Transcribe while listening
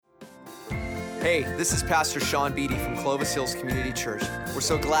Hey, this is Pastor Sean Beatty from Clovis Hills Community Church. We're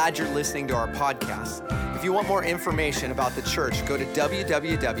so glad you're listening to our podcast. If you want more information about the church, go to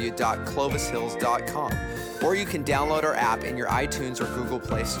www.clovishills.com, or you can download our app in your iTunes or Google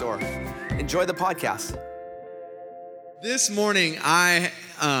Play Store. Enjoy the podcast. This morning,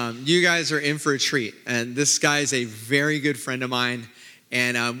 you guys are in for a treat, and this guy is a very good friend of mine,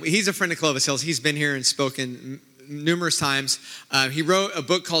 and he's a friend of Clovis Hills. He's been here and spoken numerous times. He wrote a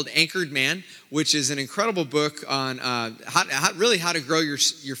book called Anchored Man, which is an incredible book on how to grow your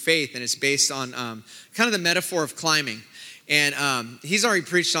faith, and it's based on kind of the metaphor of climbing. And he's already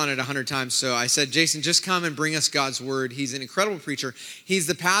preached on it 100 times, so I said, Jason, just come and bring us God's word. He's an incredible preacher. He's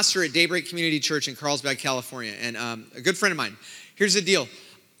the pastor at Daybreak Community Church in Carlsbad, California, and a good friend of mine. Here's the deal.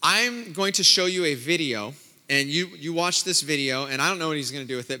 I'm going to show you a video, and you watch this video, and I don't know what he's going to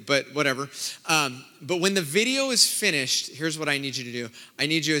do with it, but whatever. But when the video is finished, here's what I need you to do. I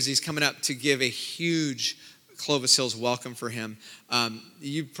need you, as he's coming up, to give a huge Clovis Hills welcome for him.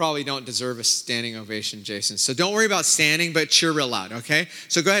 You probably don't deserve a standing ovation, Jason. So don't worry about standing, but cheer real loud, okay?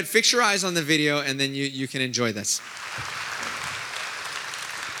 So go ahead, fix your eyes on the video, and then you can enjoy this.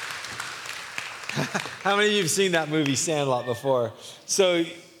 How many of you have seen that movie Sandlot before? So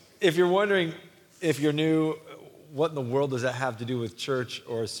if you're wondering, if you're new, what in the world does that have to do with church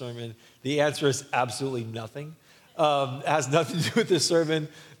or a sermon? The answer is absolutely nothing. It has nothing to do with the sermon.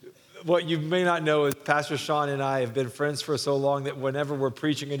 What you may not know is Pastor Sean and I have been friends for so long that whenever we're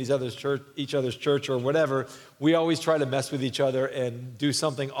preaching at each other's church or whatever, we always try to mess with each other and do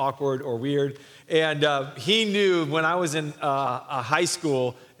something awkward or weird. And he knew when I was in a high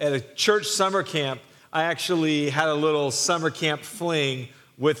school at a church summer camp, I actually had a little summer camp fling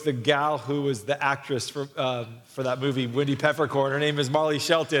with the gal who was the actress for that movie, Wendy Peppercorn. Her name is Marley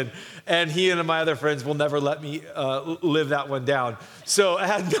Shelton. And he and my other friends will never let me live that one down. So it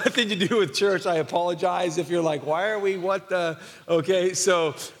had nothing to do with church. I apologize if you're like, why are we, what the? Okay,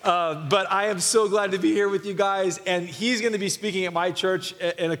 so, but I am so glad to be here with you guys. And he's going to be speaking at my church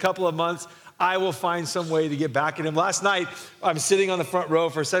in a couple of months. I will find some way to get back at him. Last night, I'm sitting on the front row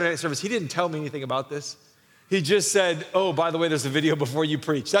for a Saturday night service. He didn't tell me anything about this. He just said, oh, by the way, there's a video before you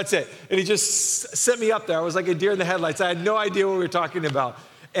preach. That's it. And he just sent me up there. I was like a deer in the headlights. I had no idea what we were talking about.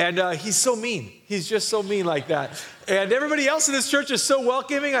 And he's so mean. He's just so mean like that. And everybody else in this church is so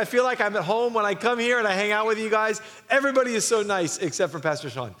welcoming. I feel like I'm at home when I come here and I hang out with you guys. Everybody is so nice except for Pastor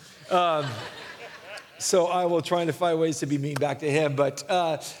Sean. So I will try to find ways to be mean back to him. But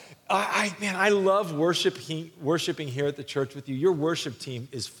I love worshiping here at the church with you. Your worship team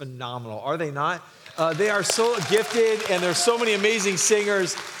is phenomenal, are they not? They are so gifted, and there's so many amazing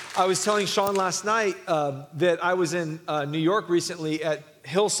singers. I was telling Sean last night that I was in New York recently at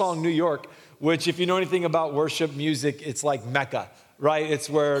Hillsong, New York, which if you know anything about worship music, it's like Mecca, right?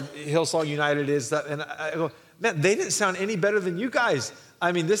 It's where Hillsong United is. And I go, man, they didn't sound any better than you guys.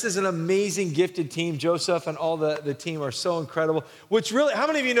 I mean, this is an amazing, gifted team. Joseph and all the team are so incredible, which really, how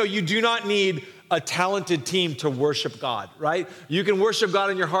many of you know you do not need a talented team to worship God, right? You can worship God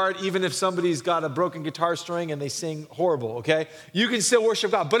in your heart even if somebody's got a broken guitar string and they sing horrible, okay? You can still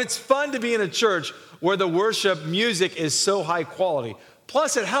worship God, but it's fun to be in a church where the worship music is so high quality.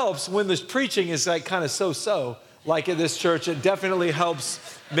 Plus, it helps when the preaching is like kind of so-so, like in this church. It definitely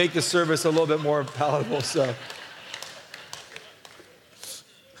helps make the service a little bit more palatable, so.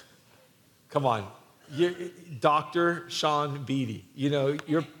 Come on, Dr. Sean Beatty. You know,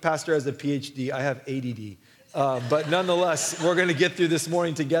 your pastor has a PhD, I have ADD. But nonetheless, we're gonna get through this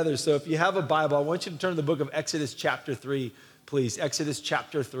morning together. So if you have a Bible, I want you to turn to the book of Exodus chapter 3, please. Exodus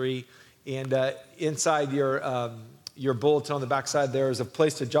chapter 3. And inside your bulletin on the backside there is a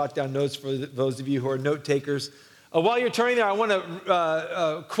place to jot down notes for those of you who are note takers. While you're turning there, I want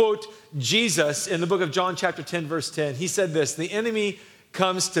to quote Jesus in the book of John chapter 10, verse 10. He said this, "The enemy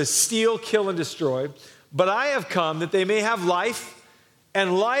comes to steal, kill, and destroy, but I have come that they may have life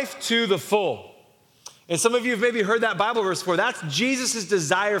and life to the full." And some of you have maybe heard that Bible verse before. That's Jesus'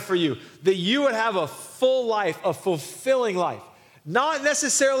 desire for you, that you would have a full life, a fulfilling life. Not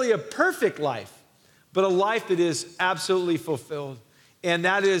necessarily a perfect life, but a life that is absolutely fulfilled. And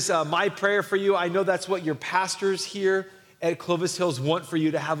that is my prayer for you. I know that's what your pastors here at Clovis Hills want for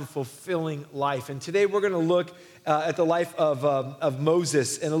you, to have a fulfilling life. And today we're going to look at the life of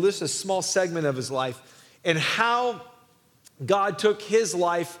Moses, and just a small segment of his life, and how God took his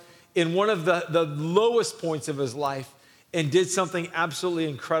life in one of the lowest points of his life and did something absolutely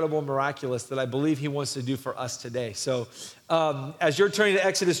incredible and miraculous that I believe he wants to do for us today. So as you're turning to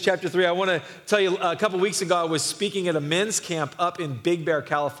Exodus chapter 3, I want to tell you, a couple weeks ago, I was speaking at a men's camp up in Big Bear,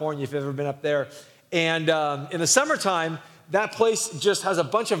 California, if you've ever been up there. And in the summertime, that place just has a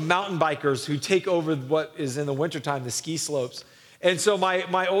bunch of mountain bikers who take over what is in the wintertime, the ski slopes. And so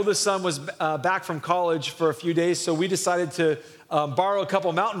my oldest son was back from college for a few days, so we decided to borrow a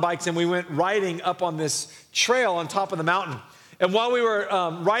couple mountain bikes, and we went riding up on this trail on top of the mountain. And while we were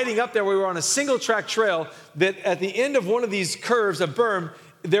riding up there, we were on a single track trail that at the end of one of these curves, a berm,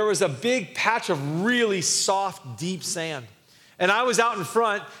 there was a big patch of really soft, deep sand. And I was out in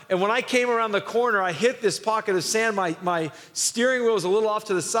front, and when I came around the corner, I hit this pocket of sand. My steering wheel was a little off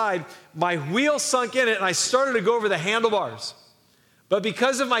to the side. My wheel sunk in it, and I started to go over the handlebars. But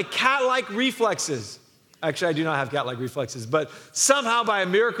because of my cat-like reflexes, actually, I do not have cat-like reflexes, but somehow by a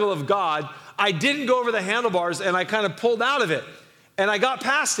miracle of God, I didn't go over the handlebars, and I kind of pulled out of it. And I got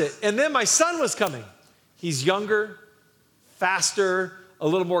past it. And then my son was coming. He's younger, faster, a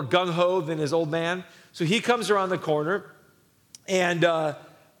little more gung-ho than his old man. So he comes around the corner. And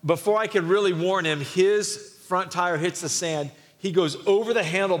before I could really warn him, his front tire hits the sand. He goes over the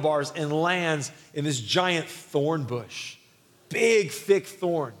handlebars and lands in this giant thorn bush. Big, thick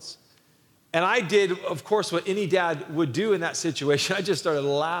thorns. And I did, of course, what any dad would do in that situation. I just started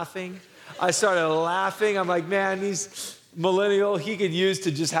laughing. I'm like, man, he's millennial. He could use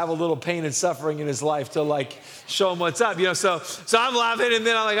to just have a little pain and suffering in his life to like show him what's up. So I'm laughing, and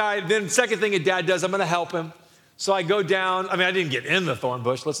then I'm like, all right, then second thing a dad does, I'm going to help him. So I go down. I mean, I didn't get in the thorn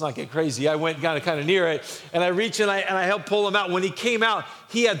bush. Let's not get crazy. I went kind of near it, and I reach and I helped pull him out. When he came out,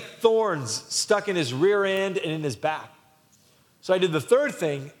 he had thorns stuck in his rear end and in his back. So I did the third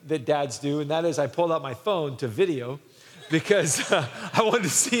thing that dads do, and that is I pulled out my phone to video because I wanted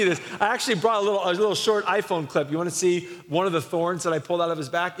to see this. I actually brought a little short iPhone clip. You want to see one of the thorns that I pulled out of his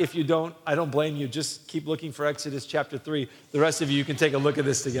back? If you don't, I don't blame you. Just keep looking for Exodus chapter 3. The rest of you can take a look at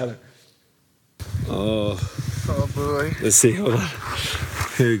this together. Oh boy. Let's see, hold on.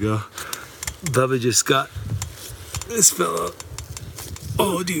 Here you go. Bubba just got this fellow.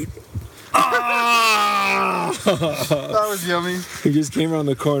 Oh, dude. Ah! That was yummy. He just came around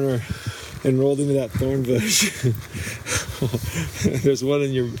the corner and rolled into that thorn bush. There's one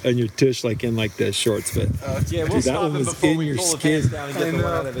in your tush, like in like the shorts, but yeah, dude, that one was in your skin.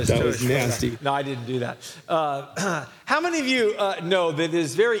 That was nasty. No, I didn't do that. How many of you know that it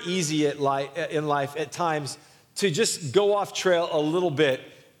is very easy in life at times to just go off trail a little bit,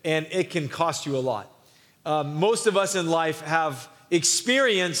 and it can cost you a lot? Most of us in life have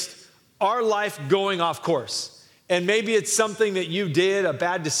experienced our life going off course. And maybe it's something that you did, a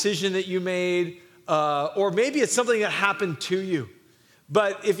bad decision that you made, or maybe it's something that happened to you.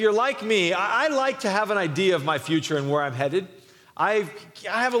 But if you're like me, I like to have an idea of my future and where I'm headed. I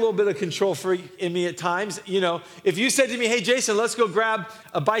have a little bit of control freak in me at times. You know, if you said to me, hey, Jason, let's go grab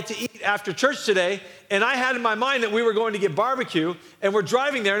a bite to eat after church today, and I had in my mind that we were going to get barbecue, and we're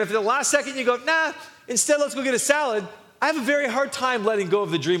driving there, and if at the last second you go, nah, instead let's go get a salad, I have a very hard time letting go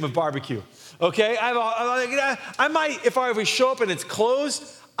of the dream of barbecue. Okay, I might, if I show up and it's closed,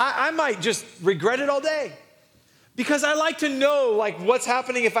 I might just regret it all day. Because I like to know like what's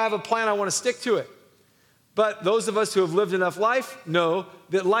happening. If I have a plan, I want to stick to it. But those of us who have lived enough life know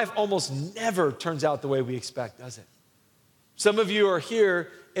that life almost never turns out the way we expect, does it? Some of you are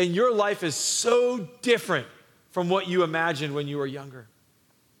here and your life is so different from what you imagined when you were younger.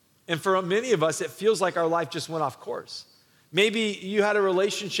 And for many of us, it feels like our life just went off course. Maybe you had a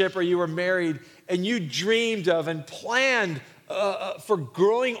relationship or you were married and you dreamed of and planned for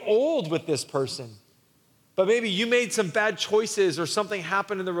growing old with this person. But maybe you made some bad choices or something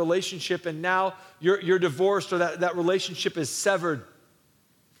happened in the relationship and now you're divorced or that relationship is severed.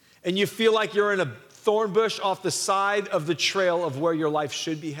 And you feel like you're in a thorn bush off the side of the trail of where your life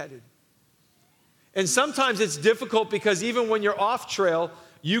should be headed. And sometimes it's difficult because even when you're off trail,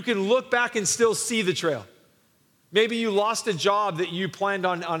 you can look back and still see the trail. Maybe you lost a job that you planned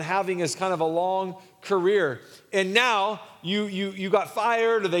on having as kind of a long career. And now you got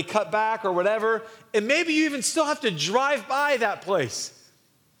fired or they cut back or whatever. And maybe you even still have to drive by that place.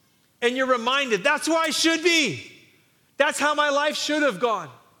 And you're reminded, that's where I should be. That's how my life should have gone.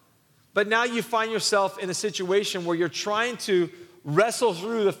 But now you find yourself in a situation where you're trying to wrestle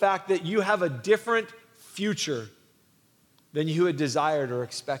through the fact that you have a different future than you had desired or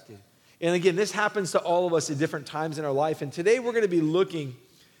expected. And again, this happens to all of us at different times in our life. And today we're going to be looking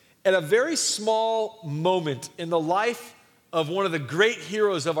at a very small moment in the life of one of the great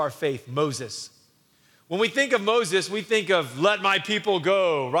heroes of our faith, Moses. When we think of Moses, we think of let my people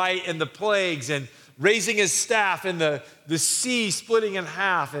go, right? And the plagues and raising his staff and the sea splitting in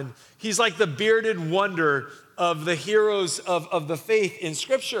half. And he's like the bearded wonder of the heroes of the faith in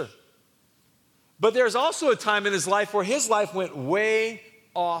Scripture. But there's also a time in his life where his life went way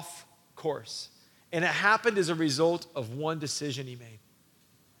off course. And it happened as a result of one decision he made.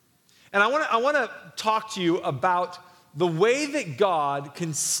 And I want to talk to you about the way that God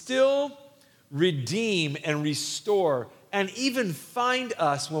can still redeem and restore and even find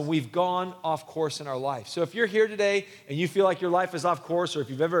us when we've gone off course in our life. So if you're here today and you feel like your life is off course, or if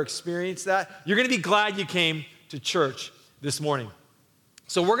you've ever experienced that, you're going to be glad you came to church this morning.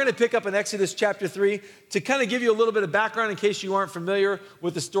 So we're going to pick up in Exodus chapter 3 to kind of give you a little bit of background in case you aren't familiar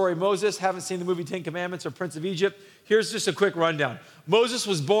with the story of Moses, haven't seen the movie 10 Commandments or Prince of Egypt. Here's just a quick rundown. Moses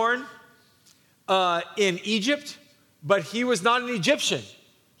was born in Egypt, but he was not an Egyptian.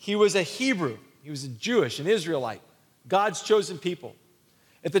 He was a Hebrew. He was a Jewish, an Israelite, God's chosen people.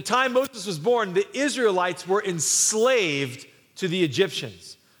 At the time Moses was born, the Israelites were enslaved to the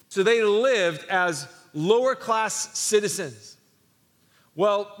Egyptians. So they lived as lower class citizens.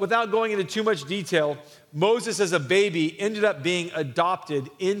 Well, without going into too much detail, Moses as a baby ended up being adopted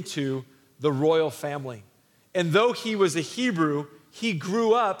into the royal family. And though he was a Hebrew, he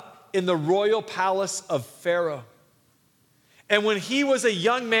grew up in the royal palace of Pharaoh. And when he was a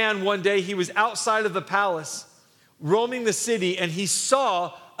young man one day, he was outside of the palace, roaming the city, and he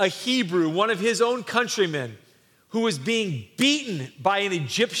saw a Hebrew, one of his own countrymen, who was being beaten by an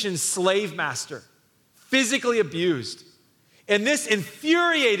Egyptian slave master, physically abused. And this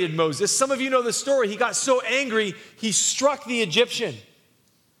infuriated Moses. Some of you know the story. He got so angry, he struck the Egyptian.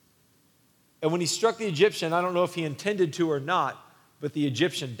 And when he struck the Egyptian, I don't know if he intended to or not, but the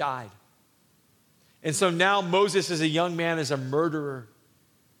Egyptian died. And so now Moses, as a young man, is a murderer.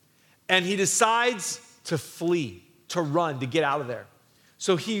 And he decides to flee, to run, to get out of there.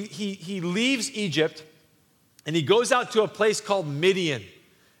 So he leaves Egypt, and he goes out to a place called Midian.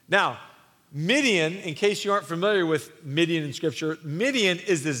 Now, Midian, in case you aren't familiar with Midian in Scripture, Midian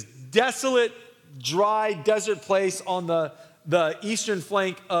is this desolate, dry desert place on the eastern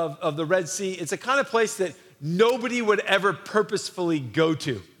flank of the Red Sea. It's a kind of place that nobody would ever purposefully go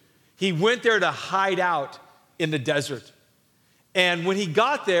to. He went there to hide out in the desert. And when he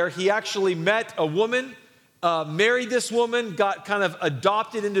got there, he actually met a woman, married this woman, got kind of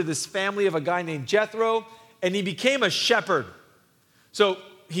adopted into this family of a guy named Jethro, and he became a shepherd. So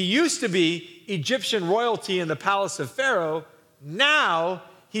he used to be Egyptian royalty in the palace of Pharaoh. Now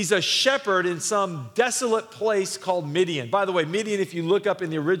he's a shepherd in some desolate place called Midian. By the way, Midian, if you look up in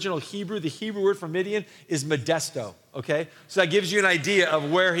the original Hebrew, the Hebrew word for Midian is Modesto, okay? So that gives you an idea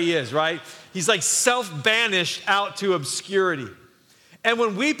of where he is, right? He's like self-banished out to obscurity. And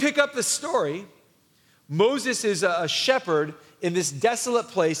when we pick up the story, Moses is a shepherd in this desolate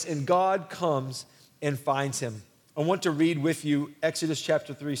place, and God comes and finds him. I want to read with you Exodus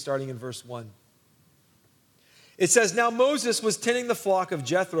chapter 3, starting in verse 1. It says, "Now Moses was tending the flock of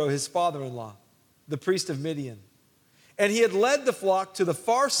Jethro, his father-in-law, the priest of Midian. And he had led the flock to the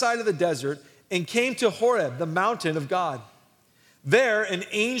far side of the desert and came to Horeb, the mountain of God. There an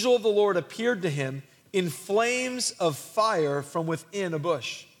angel of the Lord appeared to him in flames of fire from within a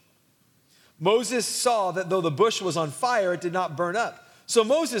bush. Moses saw that though the bush was on fire, it did not burn up. So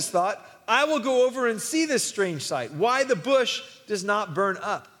Moses thought, I will go over and see this strange sight, why the bush does not burn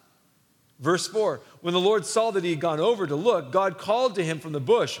up. Verse 4, when the Lord saw that he had gone over to look, God called to him from the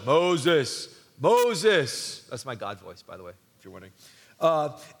bush, Moses, Moses. That's my God voice, by the way, if you're wondering.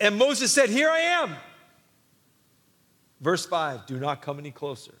 And Moses said, here I am. Verse 5, do not come any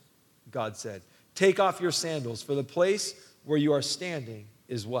closer, God said. Take off your sandals, for the place where you are standing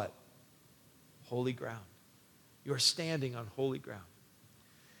is what? Holy ground. You are standing on holy ground.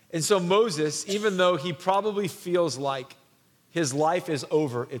 And so Moses, even though he probably feels like his life is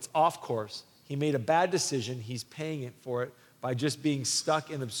over, it's off course, he made a bad decision, he's paying it for it by just being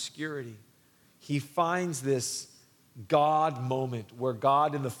stuck in obscurity. He finds this God moment where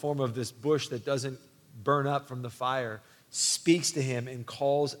God, in the form of this bush that doesn't burn up from the fire, speaks to him and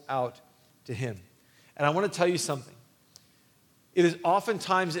calls out to him. And I want to tell you something. It is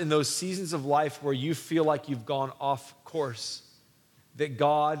oftentimes in those seasons of life where you feel like you've gone off course that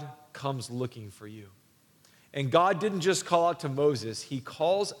God comes looking for you. And God didn't just call out to Moses, he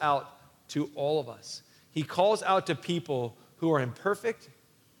calls out to all of us. He calls out to people who are imperfect,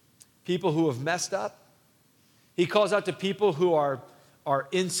 people who have messed up. He calls out to people who are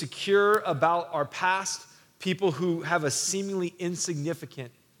insecure about our past, people who have a seemingly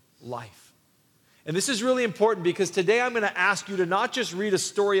insignificant life. And this is really important because today I'm going to ask you to not just read a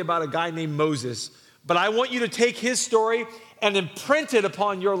story about a guy named Moses, but I want you to take his story and imprint it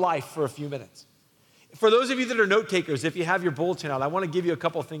upon your life for a few minutes. For those of you that are note takers, if you have your bulletin out, I want to give you a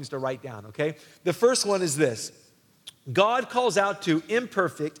couple of things to write down, okay? The first one is this. God calls out to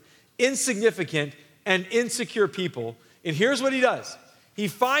imperfect, insignificant, and insecure people. And here's what he does. He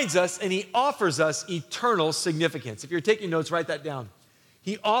finds us and he offers us eternal significance. If you're taking notes, write that down.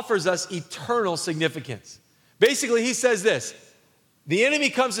 He offers us eternal significance. Basically, he says this: the enemy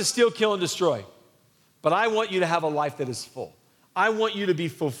comes to steal, kill, and destroy, but I want you to have a life that is full. I want you to be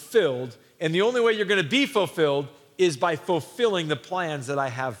fulfilled, and the only way you're going to be fulfilled is by fulfilling the plans that I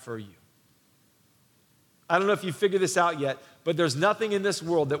have for you. I don't know if you figured this out yet, but there's nothing in this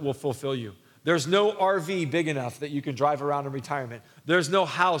world that will fulfill you. There's no RV big enough that you can drive around in retirement. There's no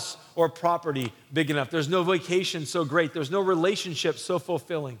house or property big enough. There's no vacation so great. There's no relationship so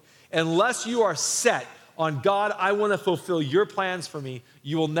fulfilling. Unless you are set on, God, I want to fulfill your plans for me,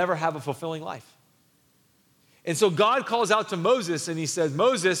 you will never have a fulfilling life. And so God calls out to Moses and he says,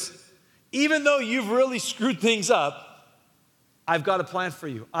 Moses, even though you've really screwed things up, I've got a plan for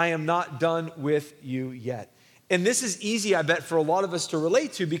you. I am not done with you yet. And this is easy, I bet, for a lot of us to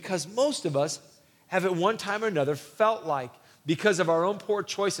relate to, because most of us have at one time or another felt like because of our own poor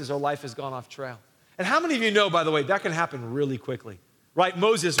choices, our life has gone off trail. And how many of you know, by the way, that can happen really quickly, right?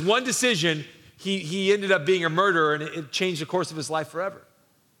 Moses, one decision, he ended up being a murderer, and it changed the course of his life forever.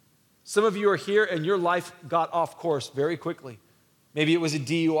 Some of you are here and your life got off course very quickly. Maybe it was a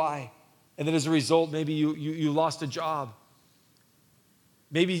DUI, and then as a result, maybe you lost a job.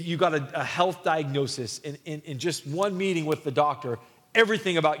 Maybe you got a health diagnosis, and in just one meeting with the doctor,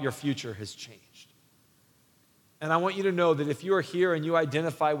 everything about your future has changed. And I want you to know that if you are here and you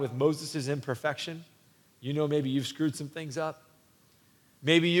identify with Moses' imperfection, you know maybe you've screwed some things up.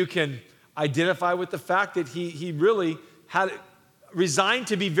 Maybe you can identify with the fact that he really had resigned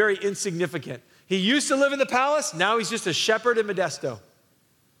to be very insignificant. He used to live in the palace, now he's just a shepherd in Modesto.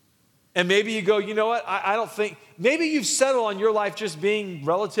 And maybe you go, you know what, I don't think, maybe you've settled on your life just being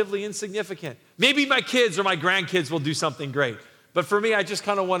relatively insignificant. Maybe my kids or my grandkids will do something great. But for me, I just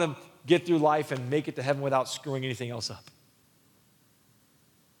kind of want to get through life and make it to heaven without screwing anything else up.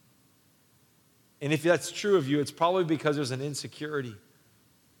 And if that's true of you, it's probably because there's an insecurity,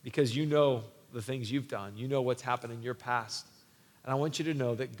 because you know the things you've done. You know what's happened in your past. And I want you to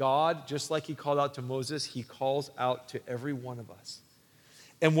know that God, just like he called out to Moses, he calls out to every one of us.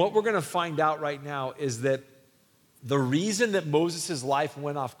 And what we're going to find out right now is that the reason that Moses' life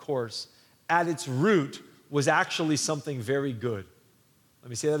went off course at its root was actually something very good. Let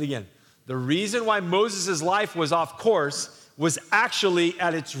me say that again. The reason why Moses' life was off course was actually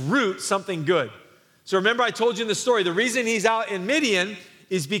at its root something good. So remember I told you in the story, the reason he's out in Midian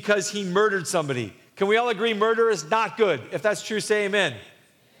is because he murdered somebody. Can we all agree murder is not good? If that's true, say amen.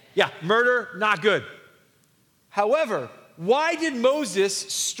 Yeah, murder, not good. However, why did Moses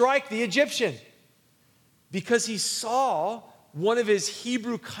strike the Egyptian? Because he saw one of his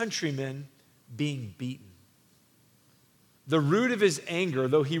Hebrew countrymen being beaten. The root of his anger,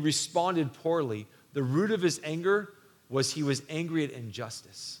 though he responded poorly, the root of his anger was he was angry at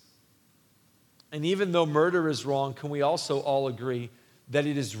injustice. And even though murder is wrong, can we also all agree that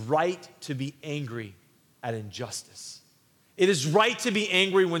it is right to be angry at injustice? It is right to be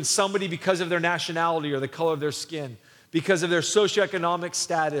angry when somebody, because of their nationality or the color of their skin, because of their socioeconomic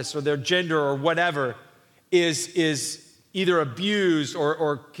status or their gender or whatever, is either abused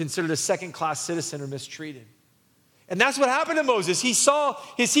or considered a second-class citizen or mistreated. And that's what happened to Moses. He saw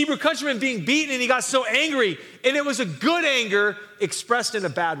his Hebrew countrymen being beaten and he got so angry, and it was a good anger expressed in a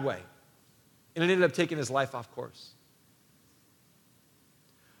bad way. And it ended up taking his life off course.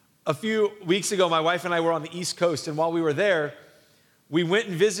 A few weeks ago, my wife and I were on the East Coast, and while we were there, we went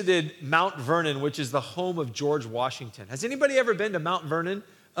and visited Mount Vernon, which is the home of George Washington. Has anybody ever been to Mount Vernon?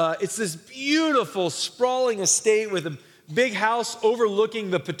 It's this beautiful, sprawling estate with a big house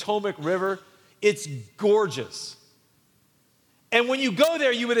overlooking the Potomac River. It's gorgeous. And when you go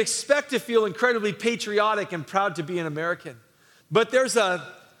there, you would expect to feel incredibly patriotic and proud to be an American. But there's a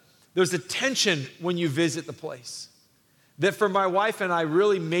tension when you visit the place that for my wife and I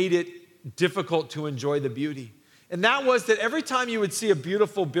really made it difficult to enjoy the beauty. And that was that every time you would see a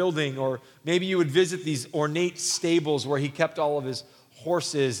beautiful building, or maybe you would visit these ornate stables where he kept all of his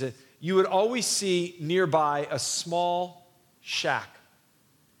horses, you would always see nearby a small shack.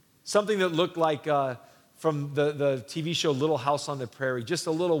 Something that looked like from the TV show Little House on the Prairie, just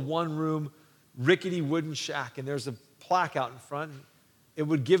a little one-room, rickety wooden shack. And there's a plaque out in front. It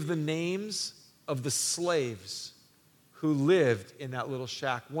would give the names of the slaves who lived in that little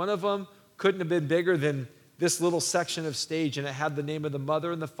shack. One of them couldn't have been bigger than this little section of stage, and it had the name of the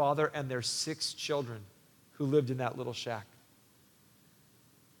mother and the father and their 6 children who lived in that little shack.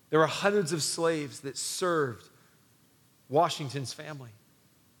 There were hundreds of slaves that served Washington's family.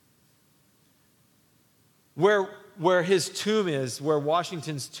 Where his tomb is, where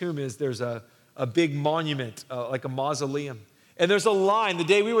Washington's tomb is, there's a big monument, like a mausoleum. And there's a line, the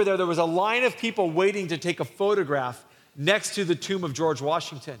day we were there was a line of people waiting to take a photograph next to the tomb of George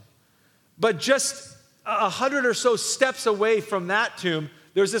Washington. But just 100 or so steps away from that tomb,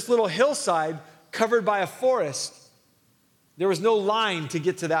 there's this little hillside covered by a forest. There was no line to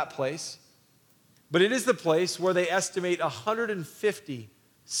get to that place. But it is the place where they estimate 150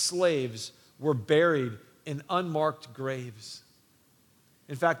 slaves were buried in unmarked graves.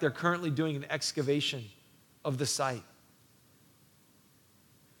 In fact, they're currently doing an excavation of the site.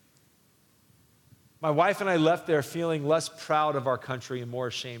 My wife and I left there feeling less proud of our country and more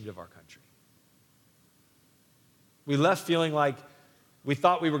ashamed of our country. We left feeling like we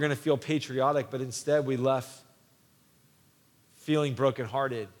thought we were going to feel patriotic, but instead we left feeling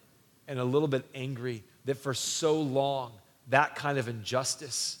brokenhearted and a little bit angry that for so long that kind of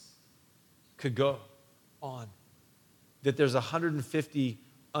injustice could go on. That there's 150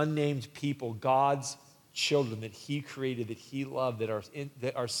 unnamed people, God's children that he created, that he loved,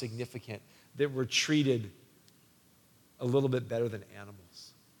 that are significant, that were treated a little bit better than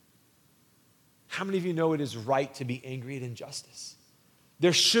animals. How many of you know it is right to be angry at injustice?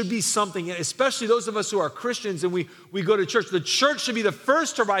 There should be something, especially those of us who are Christians and we go to church. The church should be the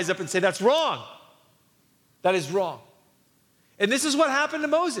first to rise up and say, that's wrong. That is wrong. And this is what happened to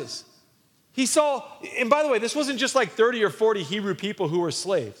Moses. He saw, and by the way, this wasn't just like 30 or 40 Hebrew people who were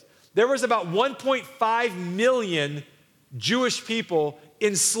slaves. There was about 1.5 million Jewish people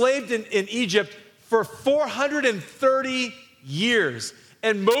enslaved in Egypt for 430 years.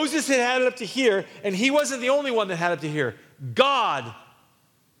 And Moses had it up to here, and he wasn't the only one that had it up to here. God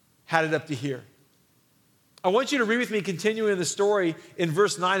had it up to here. I want you to read with me, continuing the story in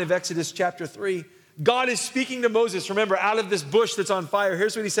verse 9 of Exodus chapter 3. God is speaking to Moses, remember, out of this bush that's on fire.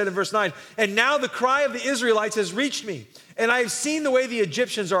 Here's what he said in verse 9. And now the cry of the Israelites has reached me, and I have seen the way the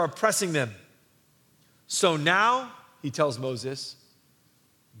Egyptians are oppressing them. So now, he tells Moses,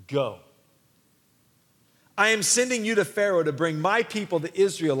 go. I am sending you to Pharaoh to bring my people, the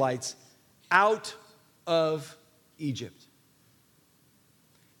Israelites, out of Egypt.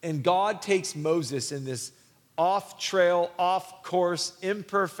 And God takes Moses in this off-trail, off-course,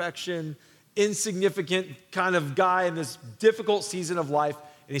 imperfection, insignificant kind of guy in this difficult season of life.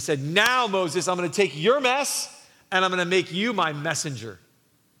 And he said, now, Moses, I'm going to take your mess and I'm going to make you my messenger.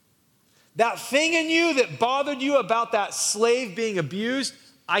 That thing in you that bothered you about that slave being abused,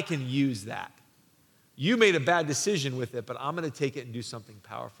 I can use that. You made a bad decision with it, but I'm going to take it and do something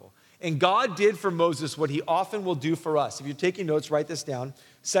powerful. And God did for Moses what he often will do for us. If you're taking notes, write this down.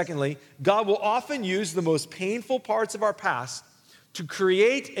 Secondly, God will often use the most painful parts of our past to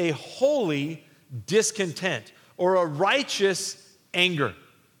create a holy discontent or a righteous anger.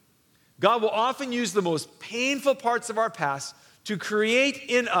 God will often use the most painful parts of our past to create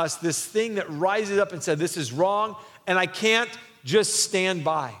in us this thing that rises up and says, this is wrong, and I can't just stand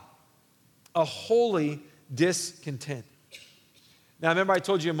by. A holy discontent. Now, remember I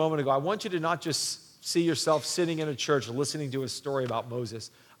told you a moment ago, I want you to not just see yourself sitting in a church listening to a story about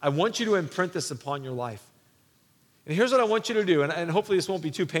Moses. I want you to imprint this upon your life. And here's what I want you to do, and hopefully this won't be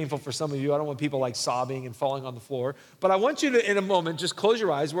too painful for some of you. I don't want people like sobbing and falling on the floor. But I want you to, in a moment, just close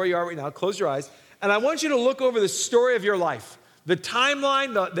your eyes where you are right now. Close your eyes. And I want you to look over the story of your life, the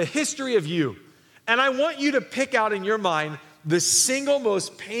timeline, the history of you. And I want you to pick out in your mind the single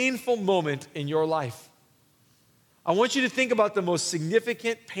most painful moment in your life. I want you to think about the most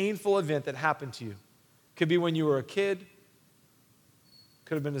significant, painful event that happened to you. Could be when you were a kid.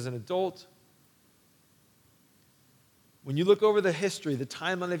 Could have been as an adult. When you look over the history, the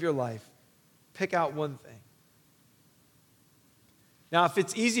timeline of your life, pick out one thing. Now, if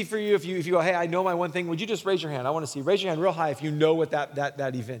it's easy for you, if you go, hey, I know my one thing, would you just raise your hand? I want to see. Raise your hand real high if you know what that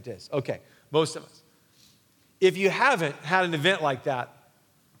event is. Okay, most of us. If you haven't had an event like that,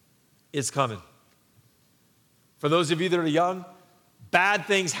 it's coming. For those of you that are young, bad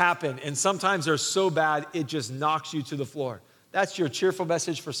things happen, and sometimes they're so bad, it just knocks you to the floor. That's your cheerful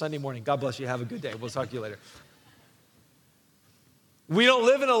message for Sunday morning. God bless you. Have a good day. We'll talk to you later. We don't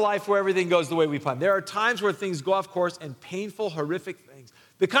live in a life where everything goes the way we plan. There are times where things go off course and painful, horrific things.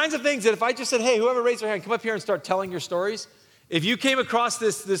 The kinds of things that if I just said, hey, whoever raised their hand, come up here and start telling your stories. If you came across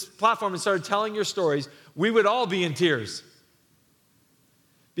this platform and started telling your stories, we would all be in tears.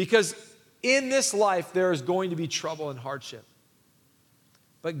 Because in this life, there is going to be trouble and hardship.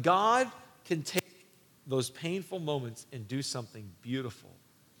 But God can take those painful moments and do something beautiful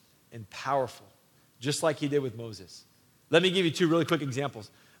and powerful, just like he did with Moses. Let me give you two really quick examples.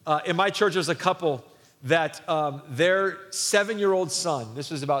 In my church, there's a couple that their 7-year-old son,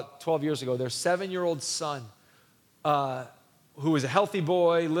 this was about 12 years ago, their 7-year-old son, who was a healthy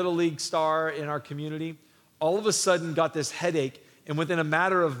boy, little league star in our community, all of a sudden got this headache, and within a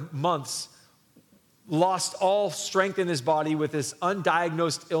matter of months, lost all strength in his body with this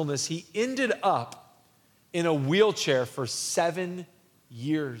undiagnosed illness. He ended up in a wheelchair for 7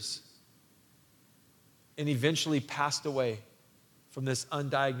 years and eventually passed away from this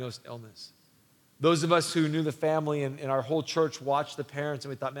undiagnosed illness. Those of us who knew the family and our whole church watched the parents, and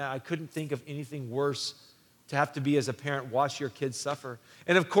we thought, man, I couldn't think of anything worse to have to be as a parent, watch your kids suffer.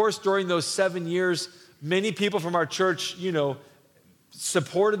 And of course, during those 7 years, many people from our church,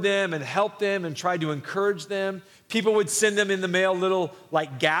 supported them and helped them and tried to encourage them. People would send them in the mail little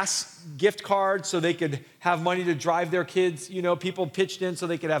like gas gift cards so they could have money to drive their kids. People pitched in so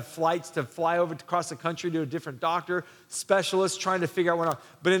they could have flights to fly over across the country to a different doctor, specialists trying to figure out what went on.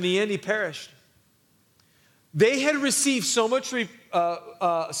 But in the end, he perished. They had received so much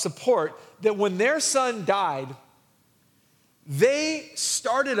support that when their son died, they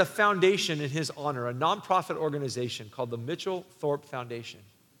started a foundation in his honor, a nonprofit organization called the Mitchell Thorpe Foundation.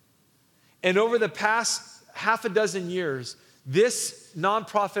 And over the past half a dozen years, this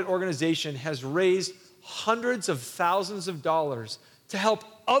nonprofit organization has raised hundreds of thousands of dollars to help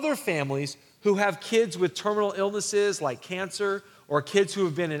other families who have kids with terminal illnesses like cancer or kids who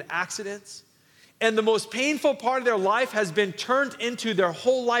have been in accidents. And the most painful part of their life has been turned into their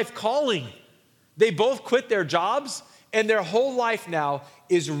whole life calling. They both quit their jobs, and their whole life now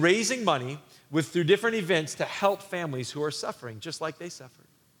is raising money through different events to help families who are suffering, just like they suffered.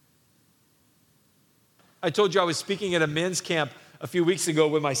 I told you I was speaking at a men's camp a few weeks ago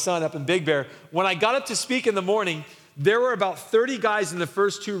with my son up in Big Bear. When I got up to speak in the morning, there were about 30 guys in the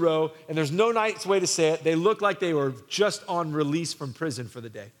first 2 rows, and there's no nice way to say it. They looked like they were just on release from prison for the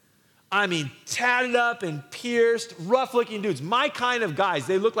day. I mean, tatted up and pierced, rough-looking dudes. My kind of guys.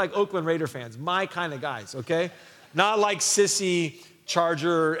 They look like Oakland Raider fans. My kind of guys, okay? Not like sissy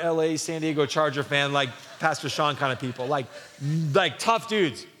Charger, LA, San Diego Charger fan, like Pastor Sean kind of people. Like tough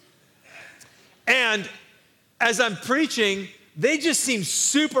dudes. And as I'm preaching, they just seem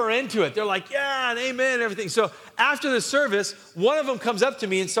super into it. They're like, yeah, and amen, and everything. So after the service, one of them comes up to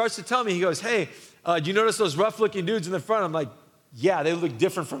me and starts to tell me, he goes, hey, do you notice those rough-looking dudes in the front? I'm like, yeah, they look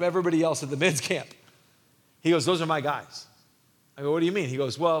different from everybody else at the men's camp. He goes, those are my guys. I go, what do you mean? He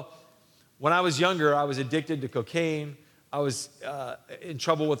goes, well, when I was younger, I was addicted to cocaine. I was in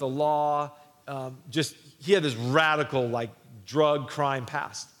trouble with the law. He had this radical, drug crime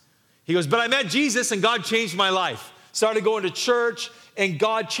past. He goes, but I met Jesus and God changed my life. Started going to church and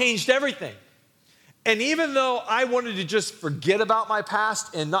God changed everything. And even though I wanted to just forget about my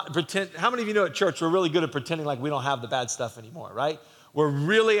past and not pretend, how many of you know at church we're really good at pretending like we don't have the bad stuff anymore, right? We're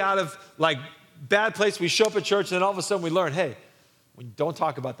really out of bad place. We show up at church and then all of a sudden we learn, hey, we don't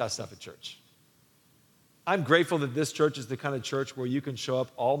talk about that stuff at church. I'm grateful that this church is the kind of church where you can show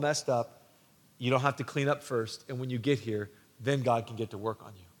up all messed up. You don't have to clean up first. And when you get here, then God can get to work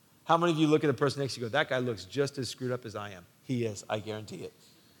on you. How many of you look at the person next to you and go, that guy looks just as screwed up as I am? He is, I guarantee it.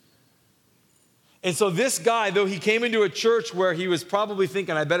 And so this guy, though he came into a church where he was probably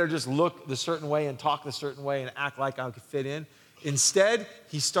thinking, I better just look the certain way and talk the certain way and act like I could fit in. Instead,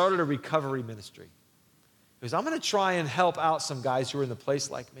 he started a recovery ministry. He goes, I'm going to try and help out some guys who are in the place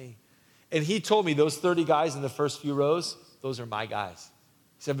like me. And he told me those 30 guys in the first few rows, those are my guys.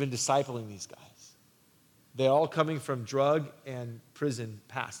 He said, I've been discipling these guys. They're all coming from drug and prison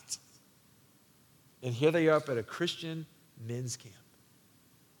pasts. And here they are up at a Christian men's camp.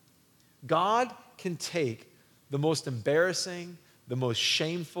 God can take the most embarrassing, the most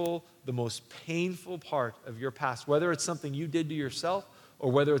shameful, the most painful part of your past, whether it's something you did to yourself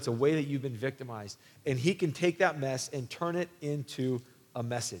or whether it's a way that you've been victimized, and he can take that mess and turn it into a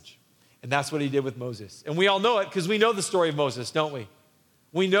message. And that's what he did with Moses. And we all know it because we know the story of Moses, don't we?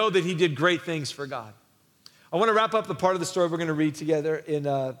 We know that he did great things for God. I want to wrap up the part of the story we're going to read together in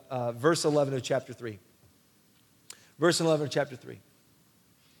verse 11 of chapter 3. Verse 11 of chapter 3.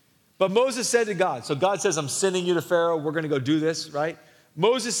 But Moses said to God, so God says, I'm sending you to Pharaoh. We're going to go do this, right?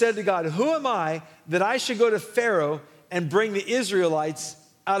 Moses said to God, who am I that I should go to Pharaoh and bring the Israelites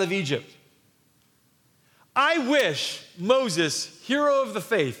out of Egypt? I wish Moses, hero of the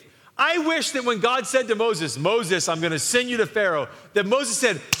faith, I wish that when God said to Moses, Moses, I'm going to send you to Pharaoh, that Moses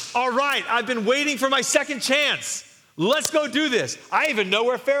said, all right, I've been waiting for my second chance. Let's go do this. I even know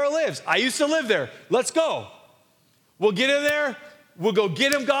where Pharaoh lives. I used to live there. Let's go. We'll get in there. We'll go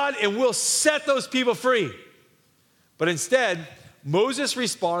get him, God, and we'll set those people free. But instead, Moses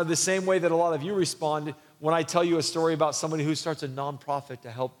responded the same way that a lot of you respond when I tell you a story about somebody who starts a nonprofit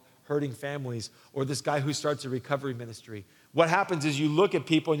to help hurting families, or this guy who starts a recovery ministry. What happens is you look at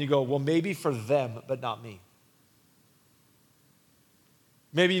people and you go, well, maybe for them, but not me.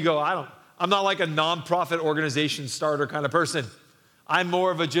 Maybe you go, I'm not like a nonprofit organization starter kind of person. I'm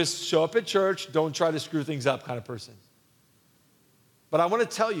more of a just show up at church, don't try to screw things up kind of person. But I want to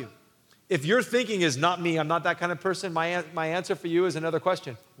tell you, if your thinking is not me, I'm not that kind of person, my answer for you is another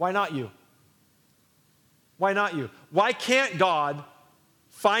question. Why not you? Why not you? Why can't God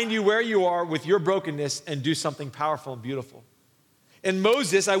find you where you are with your brokenness and do something powerful and beautiful? And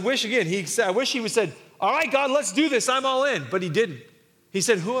Moses, I wish he would have said, all right, God, let's do this. I'm all in. But he didn't. He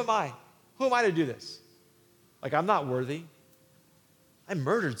said, who am I? Who am I to do this? Like, I'm not worthy. I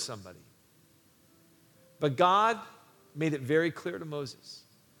murdered somebody. But God made it very clear to Moses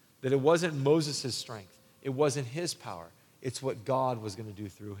that it wasn't Moses' strength. It wasn't his power. It's what God was going to do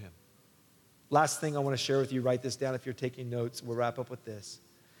through him. Last thing I want to share with you, write this down if you're taking notes. We'll wrap up with this.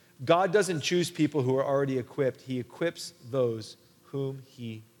 God doesn't choose people who are already equipped. He equips those whom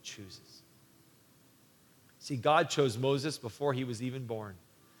he chooses. See, God chose Moses before he was even born.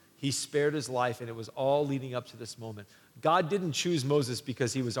 He spared his life, and it was all leading up to this moment. God didn't choose Moses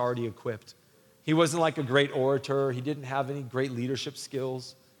because he was already equipped. He wasn't like a great orator. He didn't have any great leadership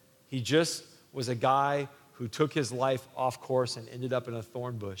skills. He just was a guy who took his life off course and ended up in a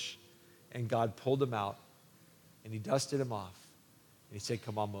thorn bush. And God pulled him out, and he dusted him off. And he said,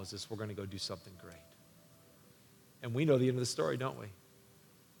 come on, Moses, we're going to go do something great. And we know the end of the story, don't we?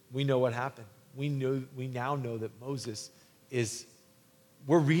 We know what happened. We now know that Moses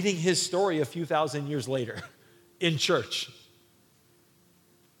we're reading his story a few thousand years later in church.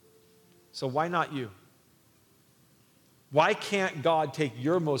 So why not you? Why can't God take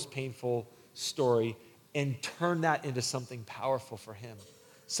your most painful story and turn that into something powerful for him?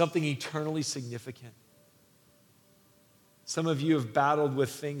 Something eternally significant. Some of you have battled with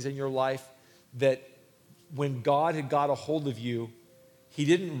things in your life that when God had got a hold of you, he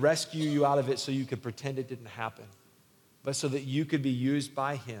didn't rescue you out of it so you could pretend it didn't happen, but so that you could be used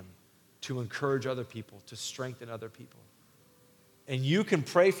by him to encourage other people, to strengthen other people. And you can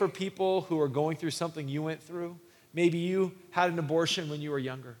pray for people who are going through something you went through. Maybe you had an abortion when you were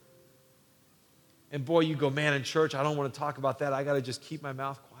younger. And boy, you go, man, in church, I don't want to talk about that. I got to just keep my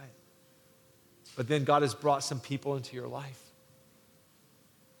mouth quiet. But then God has brought some people into your life.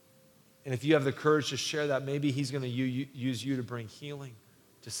 And if you have the courage to share that, maybe he's going to use you to bring healing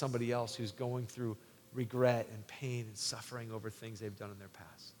to somebody else who's going through regret and pain and suffering over things they've done in their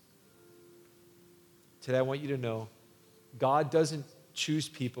past. Today, I want you to know, God doesn't choose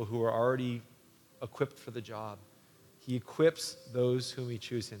people who are already equipped for the job. He equips those whom he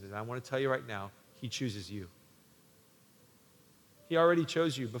chooses. And I want to tell you right now, he chooses you. He already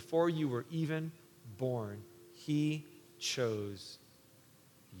chose you. Before you were even born, he chose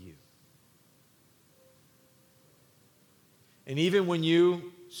you. And even when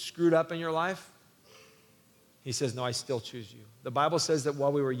you screwed up in your life, he says, no, I still choose you. The Bible says that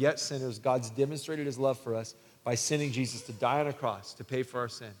while we were yet sinners, God's demonstrated his love for us by sending Jesus to die on a cross to pay for our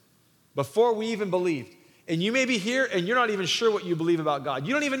sin. Before we even believed. And you may be here and you're not even sure what you believe about God.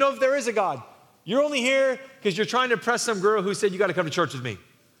 You don't even know if there is a God. You're only here because you're trying to impress some girl who said you got to come to church with me.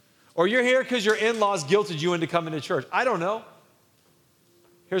 Or you're here because your in-laws guilted you into coming to church. I don't know.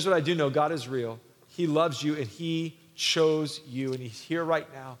 Here's what I do know. God is real. He loves you and he chose you and he's here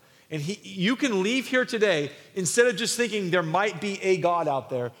right now. And you can leave here today, instead of just thinking there might be a God out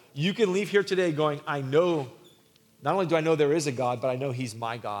there, you can leave here today going, I know, not only do I know there is a God, but I know he's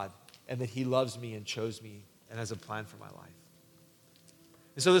my God and that he loves me and chose me and has a plan for my life.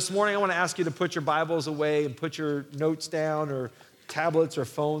 And so this morning, I want to ask you to put your Bibles away and put your notes down or tablets or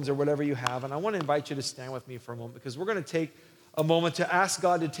phones or whatever you have. And I want to invite you to stand with me for a moment because we're going to take a moment to ask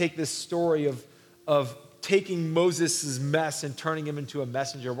God to take this story of taking Moses' mess and turning him into a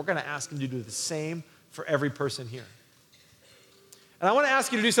messenger. We're going to ask him to do the same for every person here. And I want to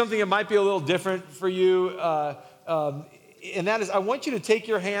ask you to do something that might be a little different for you. And that is, I want you to take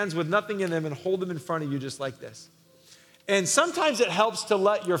your hands with nothing in them and hold them in front of you just like this. And sometimes it helps to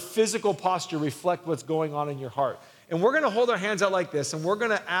let your physical posture reflect what's going on in your heart. And we're going to hold our hands out like this, and we're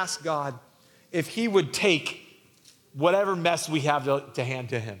going to ask God if he would take whatever mess we have to hand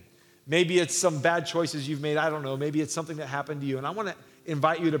to him. Maybe it's some bad choices you've made. I don't know. Maybe it's something that happened to you. And I want to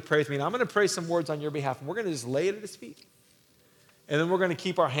invite you to pray with me. And I'm going to pray some words on your behalf. And we're going to just lay it at his feet. And then we're going to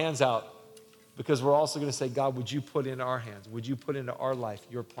keep our hands out because we're also going to say, God, would you put into our hands? Would you put into our life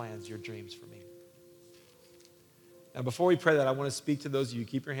your plans, your dreams for me? Now, before we pray that, I want to speak to those of you.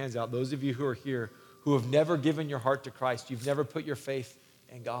 Keep your hands out. Those of you who are here who have never given your heart to Christ. You've never put your faith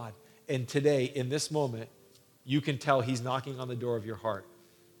in God. And today, in this moment, you can tell he's knocking on the door of your heart.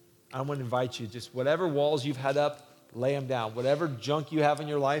 I want to invite you, just whatever walls you've had up, lay them down. Whatever junk you have in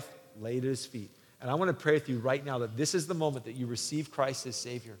your life, lay it at his feet. And I want to pray with you right now that this is the moment that you receive Christ as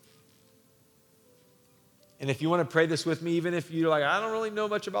Savior. And if you want to pray this with me, even if you're like, I don't really know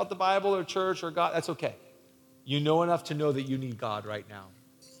much about the Bible or church or God, that's okay. You know enough to know that you need God right now.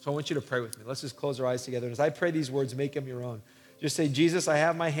 So I want you to pray with me. Let's just close our eyes together. And as I pray these words, make them your own. Just say, Jesus, I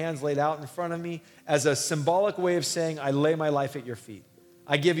have my hands laid out in front of me as a symbolic way of saying, I lay my life at your feet.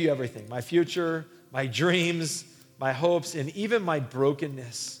 I give you everything, my future, my dreams, my hopes, and even my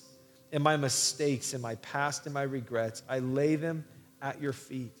brokenness and my mistakes and my past and my regrets. I lay them at your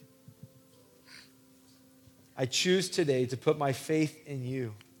feet. I choose today to put my faith in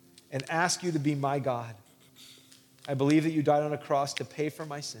you and ask you to be my God. I believe that you died on a cross to pay for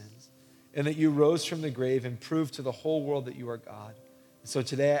my sins and that you rose from the grave and proved to the whole world that you are God. And so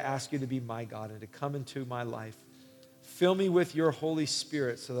today I ask you to be my God and to come into my life. Fill me with your Holy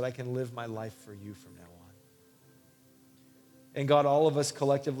Spirit so that I can live my life for you from now on. And God, all of us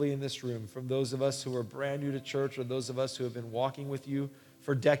collectively in this room, from those of us who are brand new to church or those of us who have been walking with you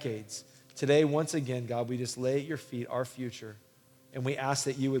for decades, today, once again, God, we just lay at your feet our future, and we ask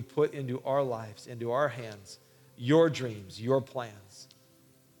that you would put into our lives, into our hands, your dreams, your plans.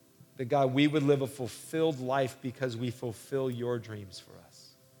 That, God, we would live a fulfilled life because we fulfill your dreams for us.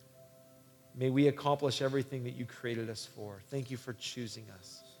 May we accomplish everything that you created us for. Thank you for choosing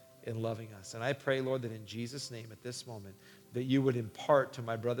us and loving us. And I pray, Lord, that in Jesus' name at this moment, that you would impart to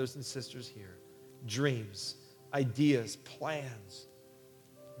my brothers and sisters here dreams, ideas, plans,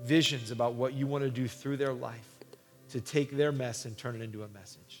 visions about what you want to do through their life to take their mess and turn it into a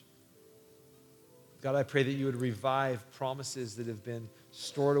message. God, I pray that you would revive promises that have been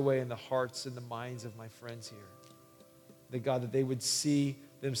stored away in the hearts and the minds of my friends here. That, God, that they would see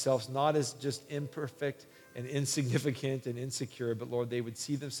themselves not as just imperfect and insignificant and insecure, but, Lord, they would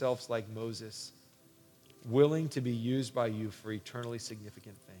see themselves like Moses, willing to be used by you for eternally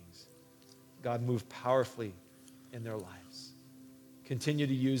significant things. God, move powerfully in their lives. Continue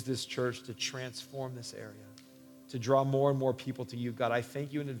to use this church to transform this area, to draw more and more people to you. God, I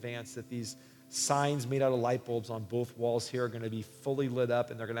thank you in advance that these signs made out of light bulbs on both walls here are going to be fully lit up,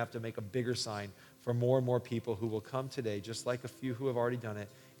 and they're going to have to make a bigger sign for more and more people who will come today, just like a few who have already done it,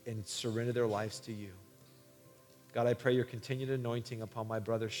 and surrender their lives to you. God, I pray your continued anointing upon my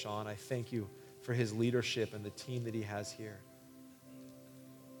brother Sean. I thank you for his leadership and the team that he has here.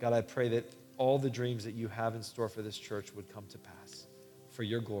 God, I pray that all the dreams that you have in store for this church would come to pass. For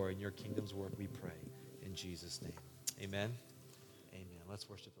your glory and your kingdom's work, we pray in Jesus' name. Amen. Amen. Let's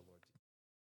worship the Lord.